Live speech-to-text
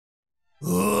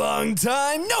Long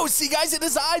time no see, guys. It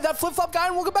is I, that flip-flop guy,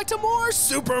 and welcome back to more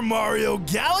Super Mario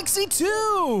Galaxy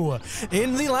 2.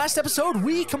 In the last episode,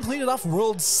 we completed off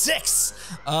World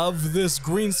 6 of this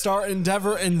Green Star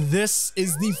endeavor, and this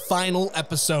is the final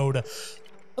episode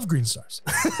of Green Stars.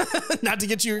 not to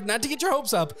get your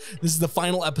hopes up. This is the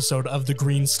final episode of the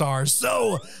Green Stars.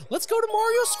 So let's go to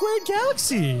Mario Squared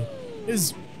Galaxy.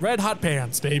 His red hot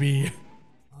pants, baby.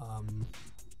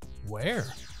 Where?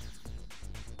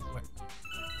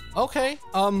 Okay,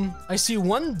 I see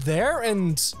one there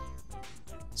and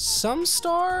some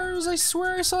stars. I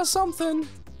swear I saw something.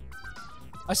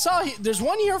 There's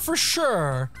one here for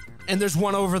sure, and there's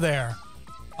one over there.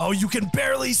 Oh, you can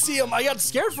barely see them. I got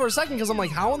scared for a second because I'm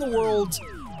like, how in the world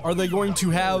are they going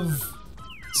to have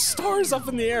stars up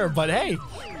in the air? But hey,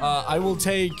 I will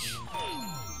take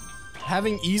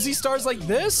having easy stars like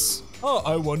this. Oh,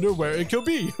 I wonder where it could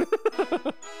be.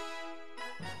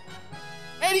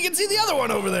 And you can see the other one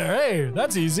over there. Hey,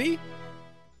 that's easy.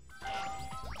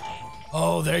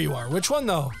 Oh, there you are. Which one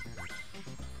though?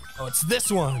 Oh, it's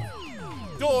this one.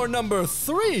 Door number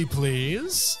 3,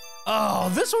 please.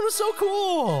 Oh, this one is so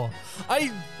cool.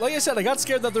 Like I said, I got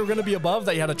scared that they were gonna be above,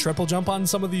 that you had a triple jump on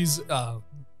some of these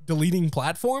deleting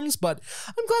platforms, but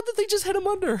I'm glad that they just hit them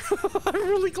under. I'm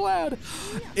really glad.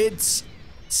 It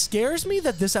scares me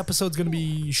that this episode's gonna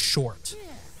be short.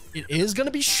 It is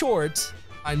gonna be short.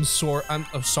 I'm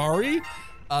sorry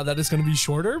that it's gonna be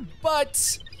shorter,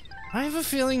 but I have a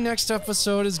feeling next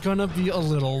episode is gonna be a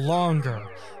little longer.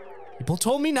 People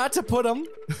told me not to put them.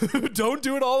 Don't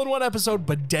do it all in one episode,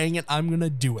 but dang it, I'm gonna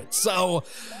do it. So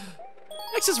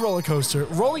next is Rolling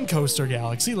Coaster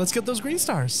Galaxy. Let's get those green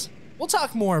stars. We'll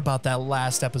talk more about that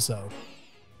last episode.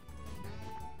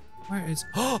 Where is,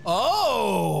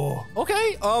 oh,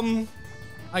 okay.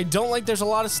 I don't like there's a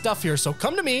lot of stuff here, so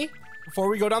come to me before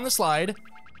we go down the slide.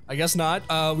 I guess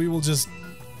not. We will just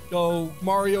go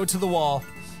Mario to the wall.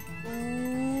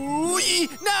 Ooh,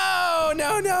 no,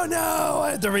 no, no, no.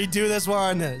 I have to redo this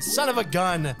one. Son of a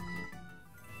gun.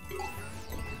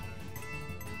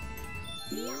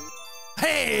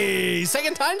 Hey,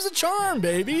 second time's a charm,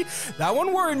 baby. That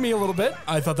one worried me a little bit.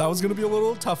 I thought that was gonna be a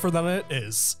little tougher than it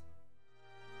is.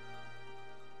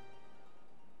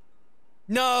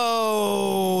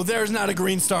 No, there's not a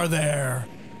green star there.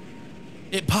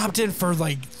 It popped in for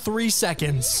like 3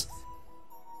 seconds.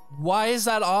 Why is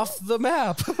that off the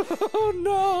map? Oh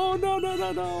no, no, no,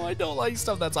 no, no. I don't like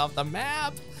stuff that's off the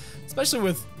map, especially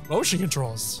with motion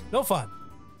controls. No fun.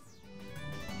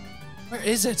 Where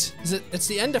is it? It's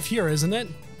the end of here, isn't it?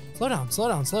 Slow down, slow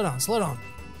down, slow down, slow down.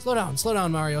 Slow down, slow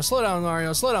down, Mario. Slow down,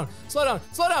 Mario. Slow down, slow down,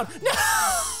 slow down. No!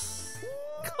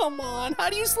 Come on, how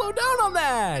do you slow down on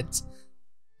that?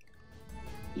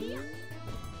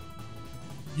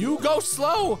 You go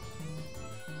slow.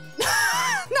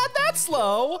 Not that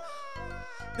slow.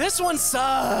 This one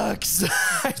sucks.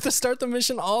 I have to start the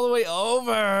mission all the way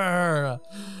over.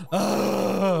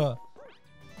 Ugh.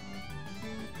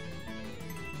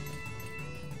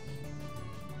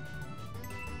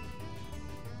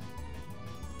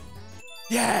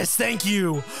 Yes, thank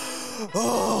you.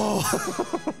 Oh,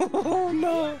 oh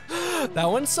no.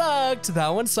 That one sucked. That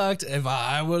one sucked. If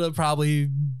I would have probably,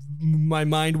 my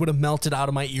mind would have melted out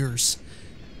of my ears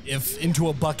into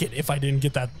a bucket if I didn't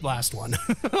get that last one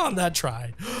on that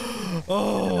try.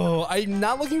 Oh, I'm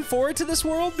not looking forward to this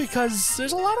world because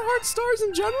there's a lot of hard stars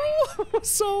in general.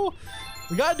 So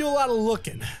we gotta do a lot of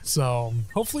looking. So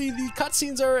hopefully the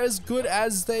cutscenes are as good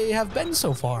as they have been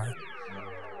so far.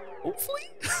 Hopefully.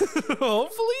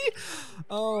 Hopefully.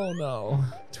 Oh no.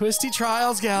 Twisty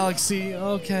Trials Galaxy.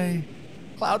 Okay.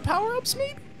 Cloud power-ups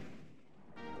maybe?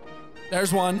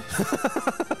 There's one.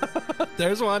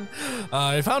 There's one.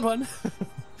 I found one.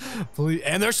 Please.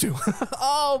 And there's 2.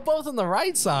 Oh, both on the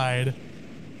right side.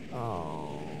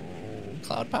 Oh,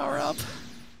 cloud power up.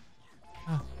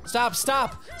 Stop,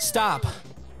 stop, stop.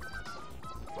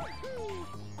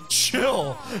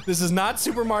 Chill. This is not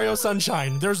Super Mario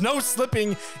Sunshine. There's no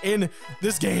slipping in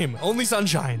this game. Only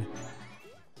sunshine.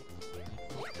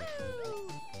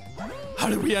 How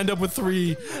did we end up with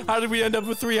 3? How did we end up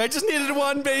with 3? I just needed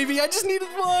 1, baby. I just needed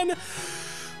 1.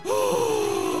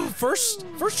 First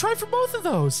try for both of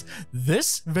those.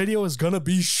 This video is gonna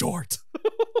be short.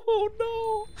 Oh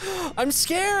no. I'm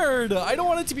scared. I don't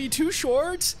want it to be too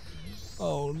short.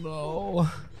 Oh no.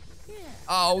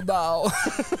 Oh no.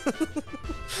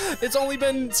 It's only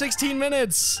been 16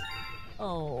 minutes.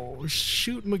 Oh,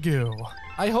 shoot Magoo.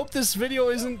 I hope this video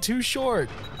isn't too short.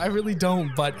 I really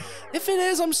don't, but if it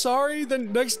is, I'm sorry. The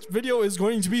next video is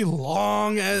going to be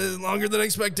longer than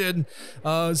expected.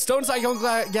 Stone Cyclone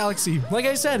Galaxy. Like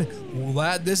I said,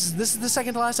 this is the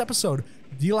second to last episode.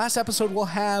 The last episode will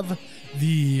have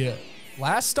the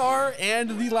last star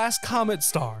and the last comet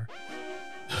star.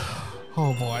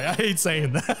 Oh boy, I hate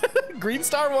saying that. Green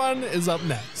Star 1 is up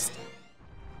next.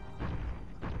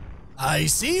 I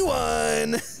see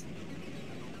one.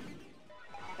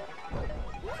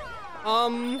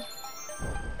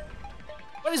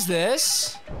 What is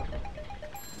this?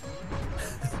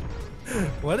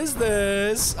 What is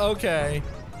this? Okay.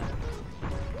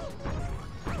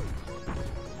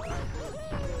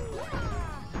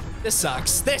 This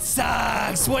sucks. This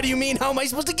sucks. What do you mean? How am I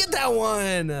supposed to get that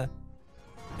one?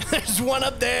 There's one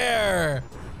up there.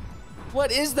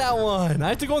 What is that one? I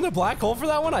have to go in the black hole for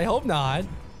that one? I hope not.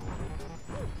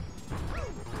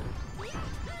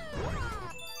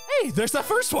 Hey, there's that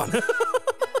first one.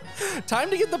 Time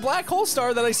to get the black hole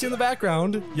star that I see in the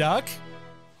background. Yuck.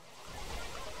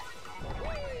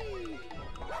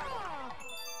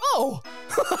 Oh,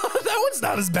 that one's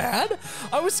not as bad.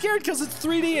 I was scared because it's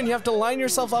 3D and you have to line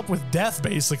yourself up with death,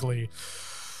 basically.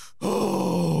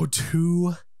 Oh,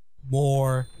 2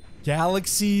 more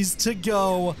galaxies to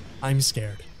go. I'm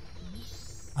scared.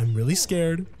 I'm really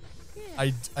scared.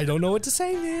 I don't know what to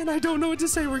say, man. I don't know what to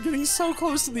say. We're getting so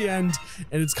close to the end,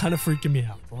 and it's kind of freaking me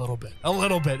out a little bit. A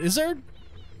little bit. Is there?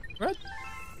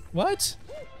 What?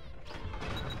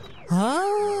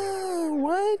 Huh?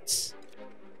 What?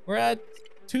 We're at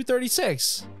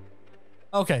 236.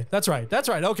 Okay, that's right. That's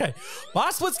right. Okay.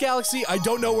 Boss Blitz Galaxy. I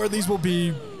don't know where these will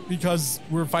be because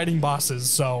we're fighting bosses,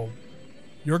 so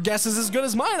your guess is as good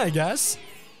as mine, I guess.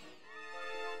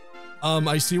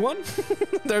 I see one.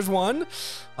 There's one.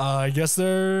 I guess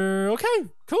they're okay.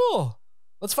 Cool.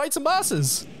 Let's fight some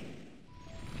bosses.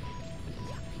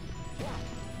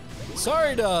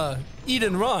 Sorry to eat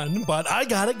and run, but I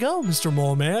gotta go, Mr.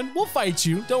 Mole Man. We'll fight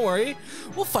you. Don't worry.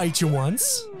 We'll fight you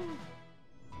once.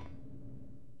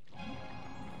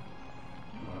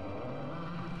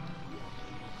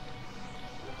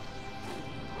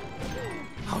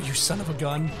 Oh, you son of a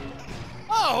gun.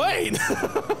 Oh, wait.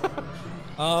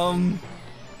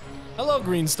 Hello,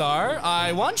 Green Star.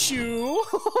 I want you.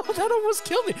 That almost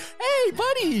killed me. Hey,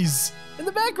 buddies in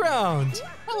the background.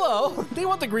 Hello. They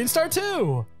want the Green Star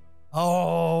too.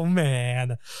 Oh,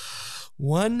 man.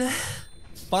 One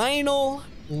final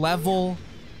level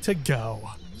to go.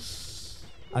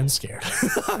 I'm scared.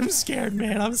 I'm scared,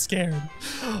 man. I'm scared.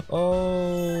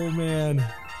 Oh, man.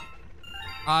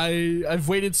 I've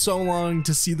waited so long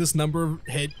to see this number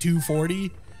hit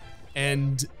 240,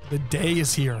 and the day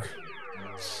is here.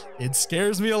 It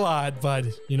scares me a lot, but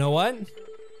you know what?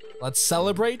 Let's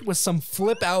celebrate with some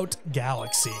Flip Out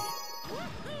Galaxy.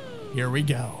 Here we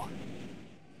go.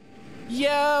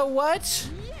 Yeah, what?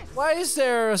 Why is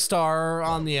there a star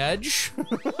on the edge?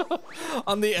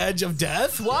 On the edge of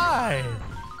death? Why?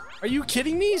 Are you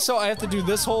kidding me? So I have to do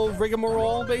this whole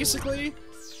rigmarole, basically?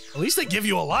 At least they give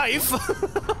you a life. How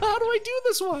do I do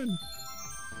this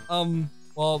one?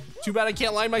 Well, too bad I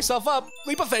can't line myself up.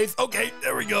 Leap of faith. Okay,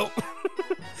 there we go.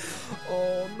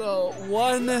 Oh no,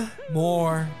 one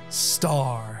more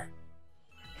star.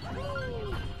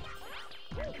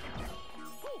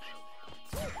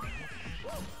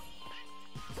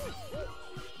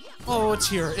 Oh, it's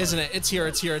here, isn't it? It's here,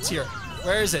 it's here, it's here.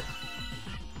 Where is it?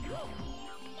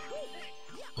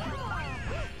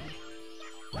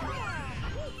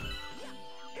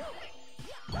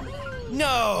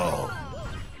 No!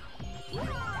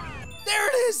 There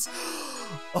it is!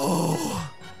 Oh.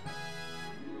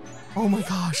 Oh my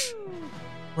gosh.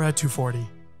 We're at 240.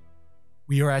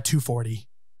 We are at 240.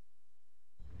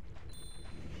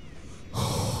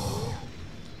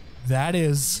 That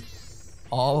is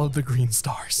all of the green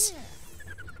stars.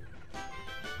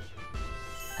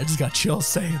 I just got chills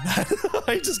saying that.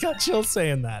 I just got chills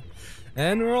saying that.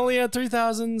 And we're only at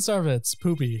 3,000 Sarvets.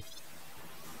 Poopy.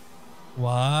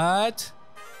 What?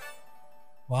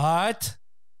 What?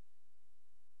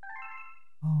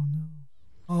 Oh no.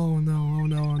 Oh no, oh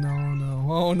no, oh no, oh no.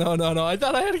 Oh no, no, no. I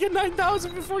thought I had to get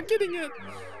 9,000 before getting it.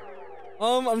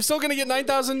 I'm still gonna get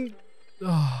 9,000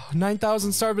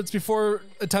 Starbits before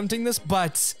attempting this,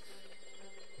 but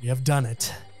we have done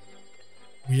it.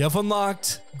 We have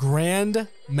unlocked Grand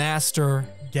Master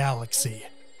Galaxy.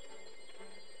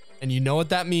 And you know what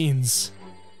that means.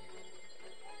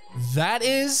 That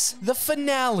is the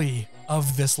finale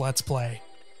of this Let's Play.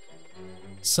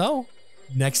 So,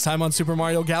 next time on Super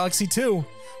Mario Galaxy 2,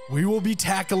 we will be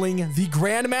tackling the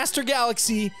Grandmaster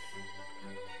Galaxy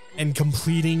and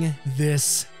completing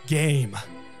this game.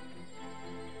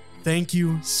 Thank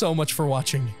you so much for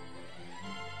watching.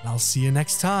 I'll see you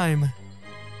next time.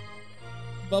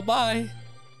 Bye-bye.